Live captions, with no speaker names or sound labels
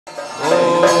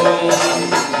Om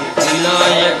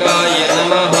Vinayakaya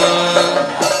Namaha.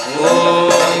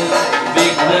 Om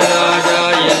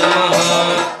Vighnarajaya Namaha.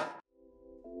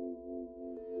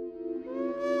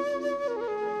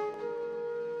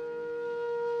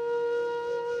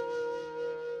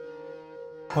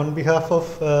 On behalf of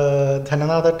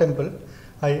Dhananatha Temple,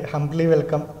 I humbly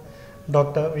welcome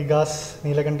Dr. Vikas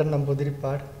Neelakantan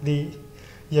Namboodiripad, the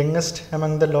youngest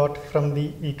among the lot from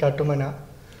the Ikatumana,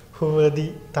 who were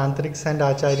the Tantrics and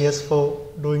Acharyas for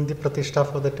doing the Pratishtha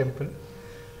for the temple.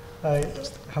 I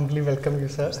humbly welcome you,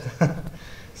 sir.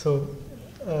 So,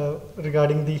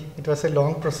 regarding it was a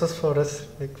long process for us,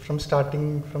 like from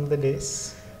starting from the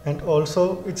days, and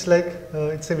also it's like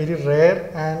it's a very rare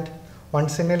and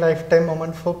once in a lifetime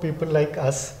moment for people like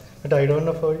us. But I don't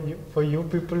know for you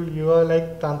people, you are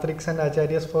like Tantrics and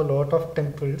Acharyas for a lot of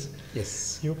temples.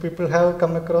 Yes. You people have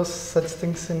come across such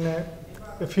things in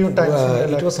a few times.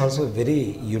 It was also a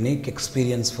very unique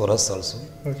experience for us also.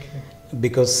 Okay.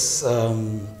 Because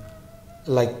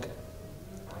like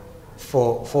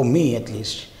for me at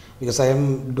least, because I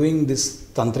am doing this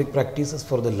tantric practices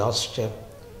for the last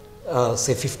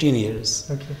say 15 years.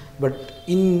 Okay. But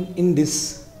in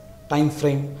this time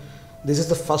frame, this is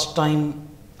the first time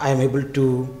I am able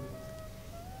to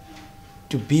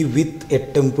be with a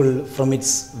temple from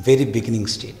its very beginning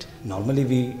state. Normally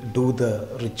we do the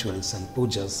rituals and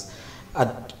pujas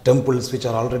at temples which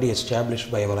are already established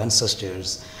by our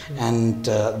ancestors, and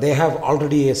they have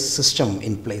already a system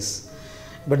in place.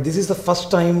 But this is the first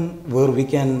time where we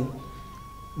can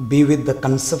be with the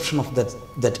conception of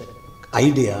that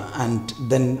idea and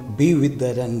then be with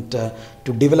that and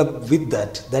to develop with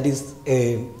that. That is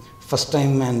a first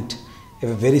time and a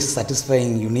very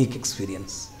satisfying, unique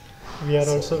experience. We are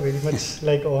also very much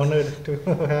like honored to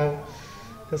have,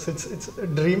 because it's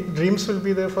dreams will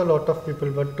be there for a lot of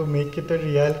people, but to make it a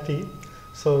reality.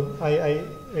 So I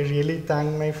really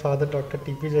thank my father, Dr.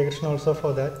 T.P. Jagakrishnan, also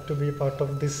for that, to be part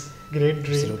of this great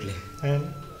dream. Absolutely.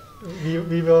 And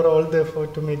we were all there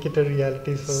to make it a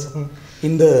reality. So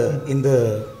in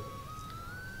the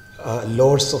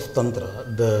laws of Tantra,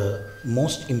 the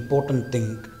most important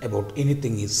thing about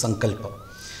anything is sankalpa.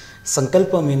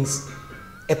 Sankalpa means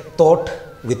a thought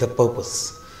with a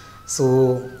purpose.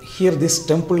 So here this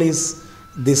temple is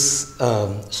this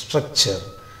structure,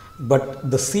 but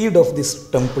the seed of this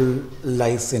temple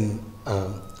lies in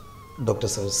Dr.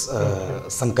 Sir's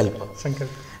sankalpa.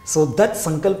 So that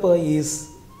sankalpa is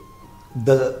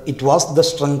it was the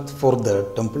strength for the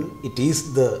temple, it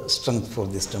is the strength for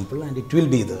this temple, and it will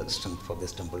be the strength for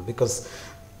this temple, because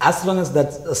as long as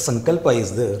that sankalpa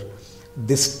is there,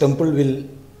 this temple will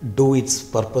do its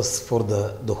purpose for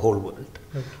the whole world.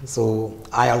 Okay. So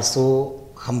I also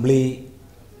humbly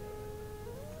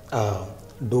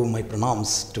do my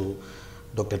pranams to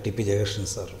Dr. T.P. Jagakrishnan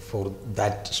sir for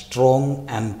that strong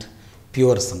and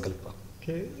pure sankalpa.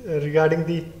 Okay, regarding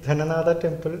the Dhananatha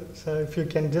Temple, so if you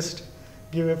can just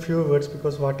give a few words,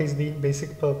 because what is the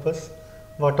basic purpose,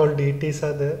 what all deities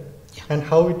are there, and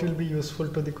how it will be useful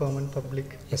to the common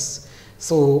public. Yes.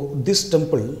 So this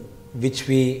temple, which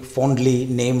we fondly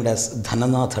named as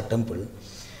Dhananatha Temple,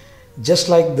 just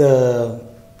like the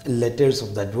letters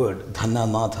of that word,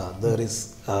 Dhananatha, there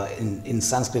is in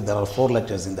Sanskrit there are 4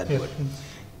 letters in that word.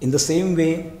 In the same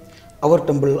way, our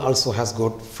temple also has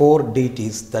got 4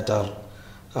 deities that are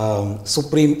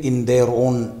supreme in their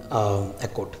own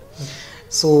accord.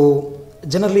 So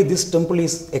generally this temple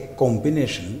is a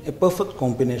perfect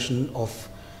combination of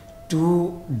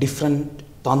 2 different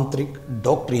tantric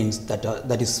doctrines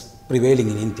that is prevailing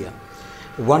in India.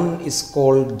 One is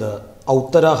called the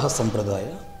Uttaraha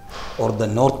Sampradaya, or the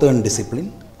northern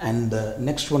discipline, and the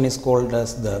next one is called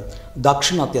as the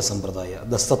Dakshinatya Sampradaya,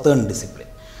 the southern discipline.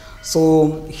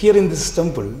 So here in this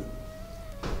temple,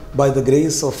 by the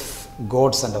grace of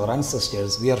gods and our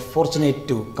ancestors, we are fortunate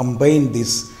to combine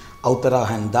this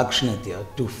Uttaraha and Dakshinatya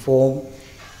to form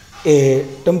a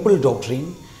temple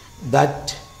doctrine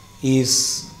that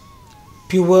is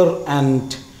pure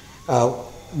and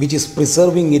which is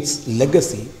preserving its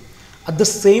legacy. At the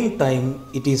same time,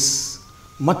 it is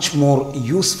much more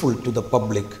useful to the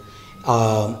public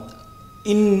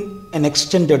in an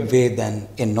extended way than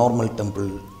a normal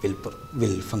temple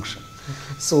will function.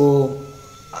 So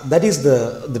that is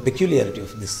the peculiarity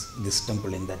of this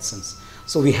temple in that sense.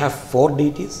 So we have 4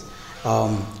 deities,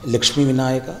 Lakshmi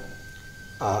Vinayaka,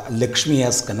 Lakshmi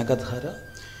as Kanakadhara,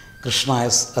 Krishna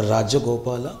as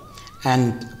Rajagopala,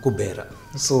 and Kubera.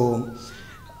 So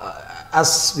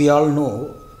as we all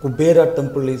know, Kubera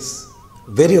temple is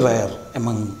very rare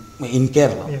in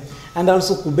Kerala. Yeah. And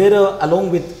also Kubera, along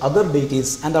with other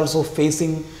deities, and also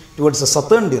facing towards the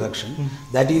southern direction,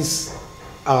 that is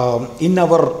in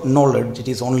our knowledge, it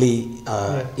is only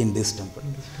in this temple.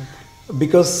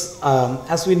 Because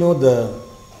as we know,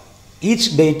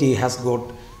 each deity has got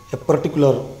a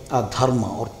particular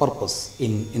dharma or purpose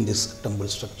in this temple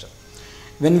structure.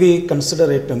 When we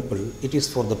consider a temple, it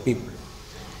is for the people.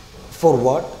 For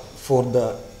what? For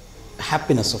the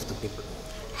happiness of the people.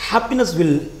 Happiness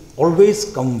will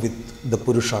always come with the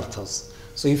Purusharthas.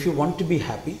 So if you want to be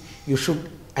happy, you should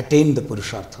attain the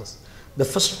Purusharthas. The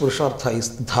first Purushartha is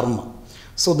Dharma.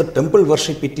 So the temple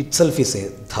worship itself is a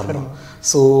Dharma.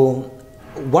 So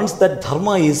once that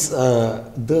Dharma is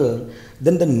there,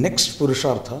 then the next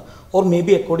Purushartha, or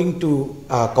maybe according to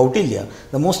Kautilya,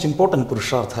 the most important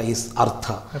Purushartha is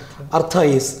Artha. Artha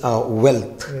is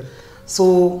wealth.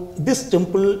 So this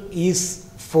temple is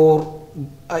for,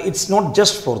 it's not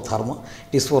just for Dharma,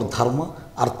 it is for Dharma,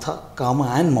 Artha, Kama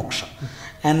and Moksha.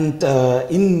 And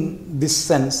in this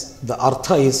sense, the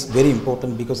Artha is very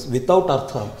important, because without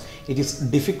Artha, it is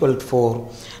difficult for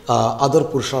other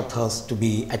Purusharthas to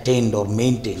be attained or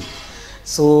maintained.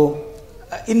 So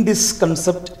in this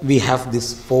concept, we have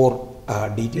these four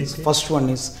deities. First one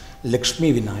is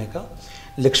Lakshmi Vinayaka.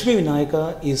 Lakshmi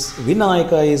Vinayaka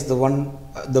is the one,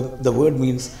 the word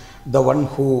means the one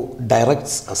who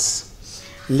directs us.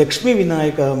 Lakshmi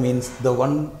Vinayaka means the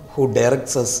one who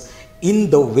directs us in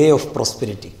the way of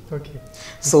prosperity. Okay.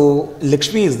 So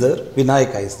Lakshmi is there,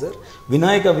 Vinayaka is there.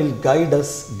 Vinayaka will guide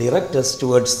us, direct us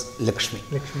towards Lakshmi.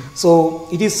 So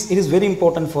it is very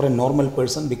important for a normal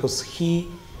person, because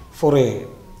for a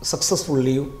successful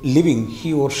living,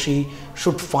 he or she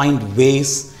should find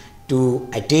ways to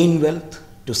attain wealth,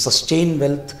 to sustain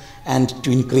wealth, and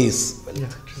to increase wealth. Yeah,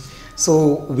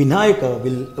 so Vinayaka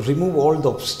will remove all the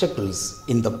obstacles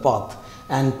in the path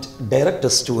and direct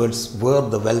us towards where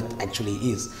the wealth actually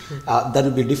is. That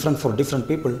will be different for different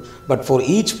people, but for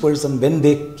each person, when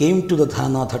they came to the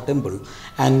Dhananatha temple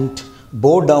and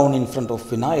bow down in front of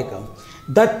Vinayaka,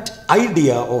 that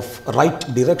idea of right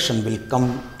direction will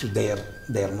come to their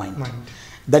mind.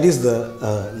 That is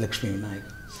the Lakshmi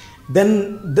Vinayaka.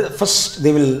 Then first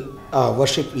they will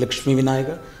worship Lakshmi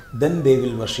Vinayaka, then they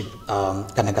will worship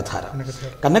Kanakathara.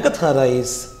 Kanakathara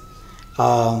is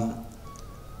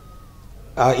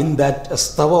in that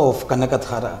stava of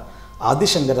Kanakathara, Adi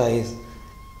Shankara is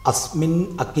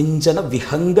Asmin Akinchana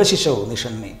Vihanga Shisho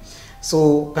Nishanme.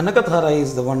 So Kanakathara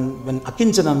is the one, when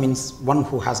Akinchana means one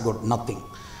who has got nothing,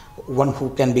 one who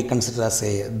can be considered as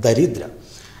a Daridra.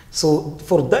 So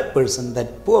for that person,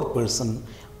 that poor person,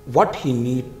 what he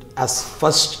needs as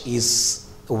first is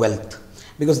wealth.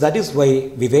 Because that is why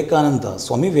Vivekananda,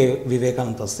 Swami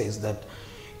Vivekananda says that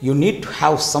you need to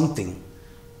have something,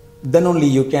 then only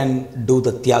you can do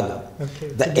the Tyaga. Okay.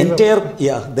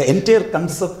 The entire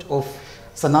concept of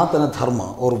Sanatana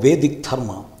Dharma or Vedic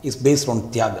Dharma is based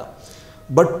on Tyaga.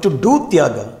 But to do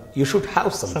Tyaga, you should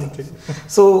have something.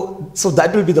 So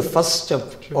that will be the first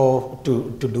step to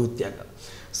do Tyaga.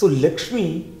 So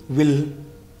Lakshmi will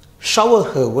shower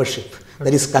her worship.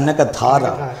 That is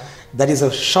Kanakathara. That is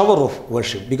a shower of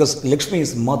worship, because Lakshmi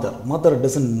is mother. Mother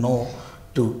doesn't know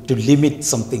to limit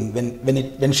something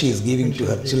when she is giving to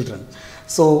her children.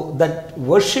 So that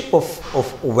worship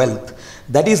of wealth,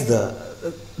 that is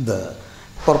the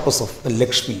purpose of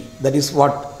Lakshmi. That is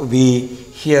what we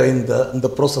here in the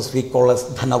process we call as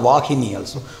Dhanavahini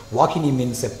also. Vahini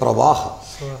means a pravaha,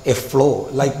 a flow.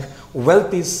 Like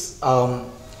wealth is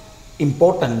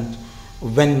important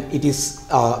when it is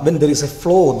when there is a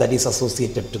flow that is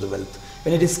associated to the wealth.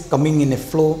 When it is coming in a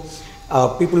flow,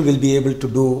 people will be able to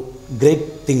do great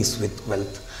things with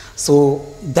wealth. So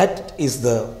that is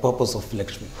the purpose of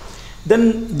Lakshmi.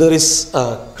 Then there is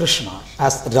Krishna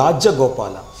as Raja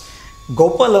Gopala.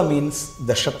 Gopala means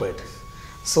the shepherd.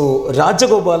 So Raja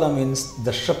Gopala means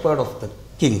the shepherd of the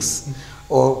kings.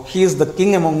 Or he is the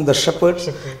king among the shepherds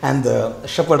and the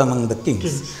shepherd among the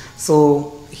kings.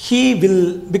 So he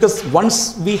will, because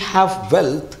once we have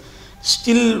wealth,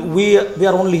 still we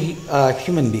are only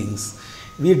human beings.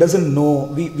 We doesn't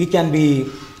know, we can be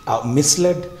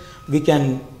misled, we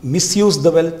can misuse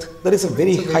the wealth. There is a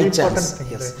very high chance.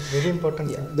 Yes. Very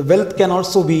important thing. The wealth can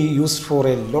also be used for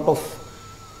a lot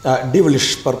of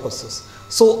devilish purposes.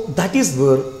 So that is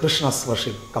where Krishna's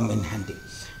worship come in handy.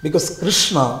 Because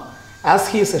Krishna, as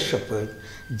he is a shepherd,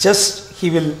 just he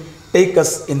will take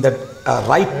us in the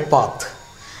right path.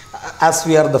 As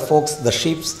we are the folks, the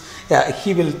sheep,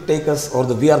 he will take us, or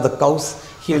we are the cows,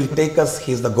 he will take us,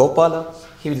 he is the Gopala,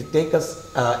 he will take us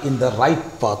in the right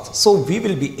path. So we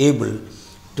will be able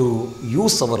to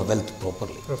use our wealth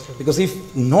properly. Because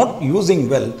if not using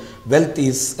wealth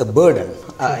is a burden.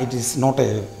 It is not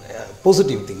a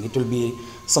positive thing. It will be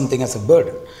something as a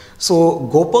burden. So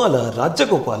Gopala, Raja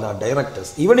Gopala direct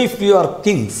us. Even if we are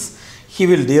kings, he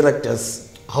will direct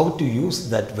us how to use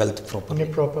that wealth In properly. a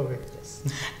proper way.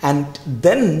 And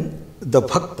then the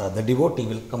bhakta, the devotee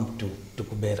will come to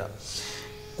Kubera.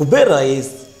 Kubera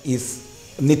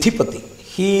is Nithipati.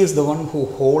 He is the one who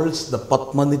holds the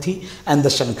Padmanidhi and the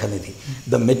Shankhanidhi,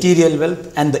 the material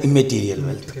wealth and the immaterial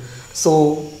wealth.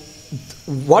 So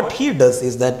what he does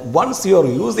is that once you are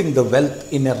using the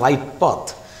wealth in a right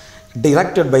path,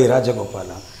 directed by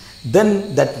Rajagopala,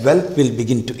 then that wealth will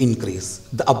begin to increase.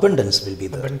 The abundance will be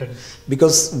there. Abundance.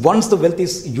 Because once the wealth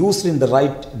is used in the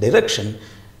right direction,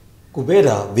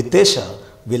 Kubera, Vitesha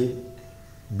will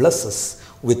bless us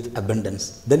with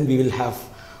abundance. Then we will have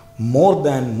more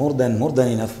than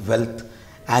enough wealth,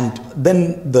 and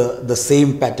then the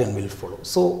same pattern will follow.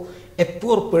 So a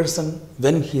poor person,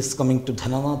 when he is coming to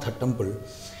Dhananatha Temple,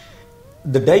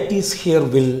 the deities here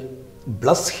will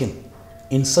bless him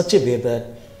in such a way that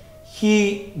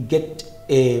he get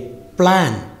a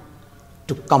plan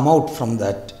to come out from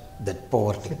that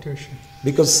poverty. Situation.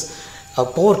 Because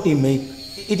poverty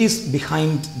it is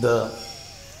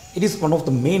one of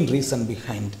the main reason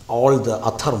behind all the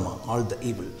adharma, all the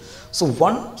evil. So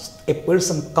once a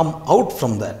person come out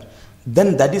from that,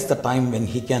 then that is the time when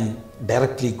he can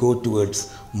directly go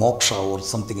towards moksha or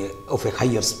something of a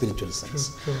higher spiritual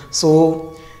sense. True.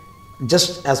 So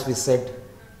just as we said,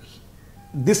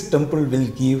 this temple will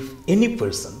give any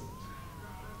person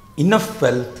enough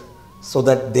wealth so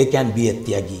that they can be a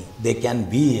tyagi, they can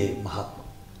be a mahatma.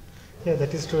 Yeah,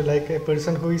 that is true. Like a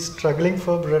person who is struggling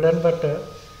for bread and butter,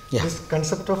 Yeah. this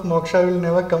concept of moksha will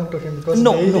never come to him because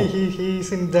No, daily no. he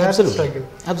is in that Absolutely. struggle.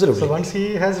 Absolutely. So once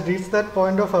he has reached that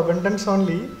point of abundance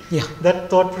only, Yeah. that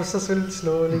thought process will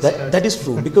slowly start. That is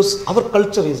true, because our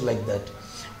culture is like that.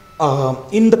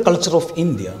 In the culture of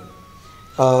India,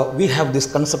 we have this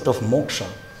concept of moksha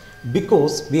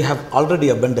because we have already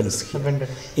abundance here.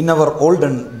 Abundance. In our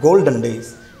golden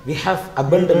days, we have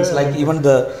abundance. were Like even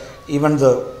the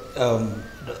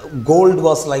gold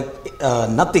was like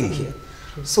nothing here.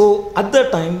 So at that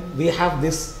time, we have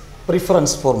this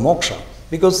preference for moksha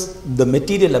because the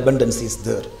material abundance is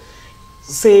there.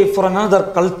 Say for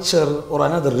another culture or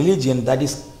another religion that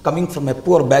is coming from a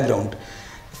poor background,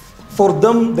 for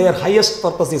them their highest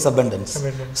purpose is abundance.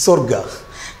 Sorga.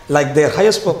 Like their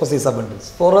highest purpose is abundance.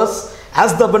 For us,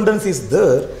 as the abundance is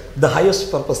there, the highest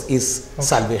purpose is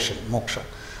salvation, moksha.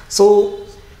 So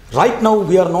right now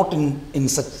we are not in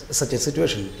such a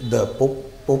situation. The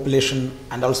population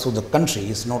and also the country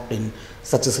is not in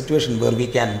such a situation where we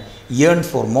can yearn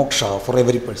for moksha for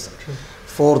every person.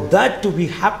 For that to be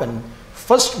happen,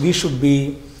 first we should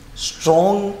be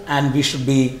strong and we should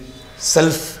be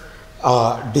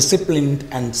self-disciplined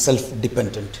and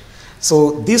self-dependent.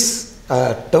 So this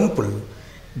temple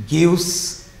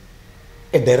gives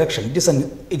a direction. It's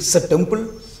a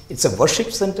temple, it's a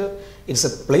worship center, it's a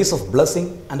place of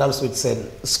blessing, and also it's a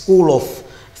school of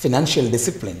financial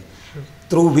discipline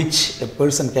through which a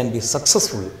person can be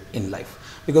successful in life.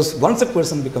 Because once a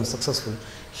person becomes successful,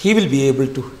 he will be able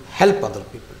to help other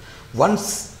people.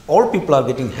 Once all people are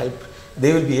getting helped,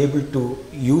 they will be able to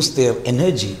use their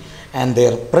energy and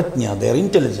their pratnya, their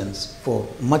intelligence for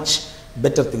much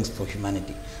better things for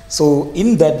humanity. So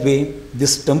in that way,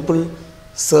 this temple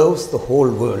serves the whole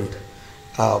world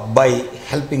by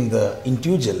helping the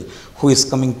individual who is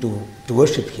coming to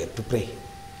worship here, to pray.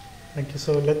 Thank you.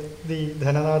 So let the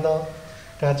Dhananatha,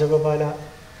 Rajagopala,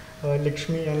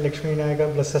 Lakshmi and Lakshmi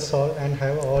Vinayaka bless us all and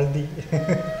have all the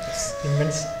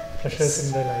immense pleasures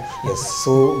in their life. Yes,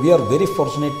 so we are very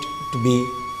fortunate to be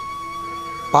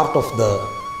part of the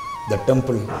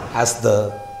temple as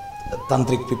the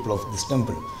tantric people of this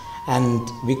temple, and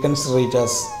we consider it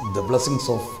as the blessings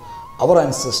of our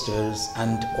ancestors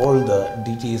and all the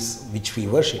deities which we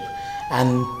worship,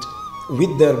 and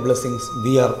with their blessings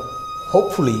we are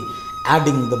hopefully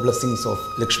adding the blessings of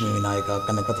Lakshmi Vinayaka,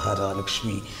 Kanakadhara,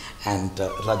 Lakshmi and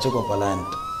Rajagopala and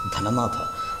Dhananatha,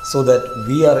 so that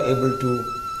we are able to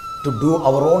do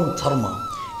our own dharma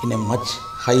in a much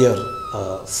higher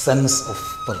sense of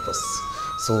purpose.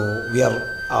 So we are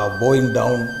bowing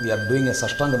down, we are doing a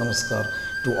Sashtanga Namaskar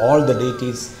to all the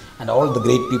deities and all the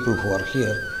great people who are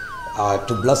here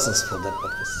to bless us for that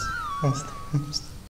purpose. Namaste.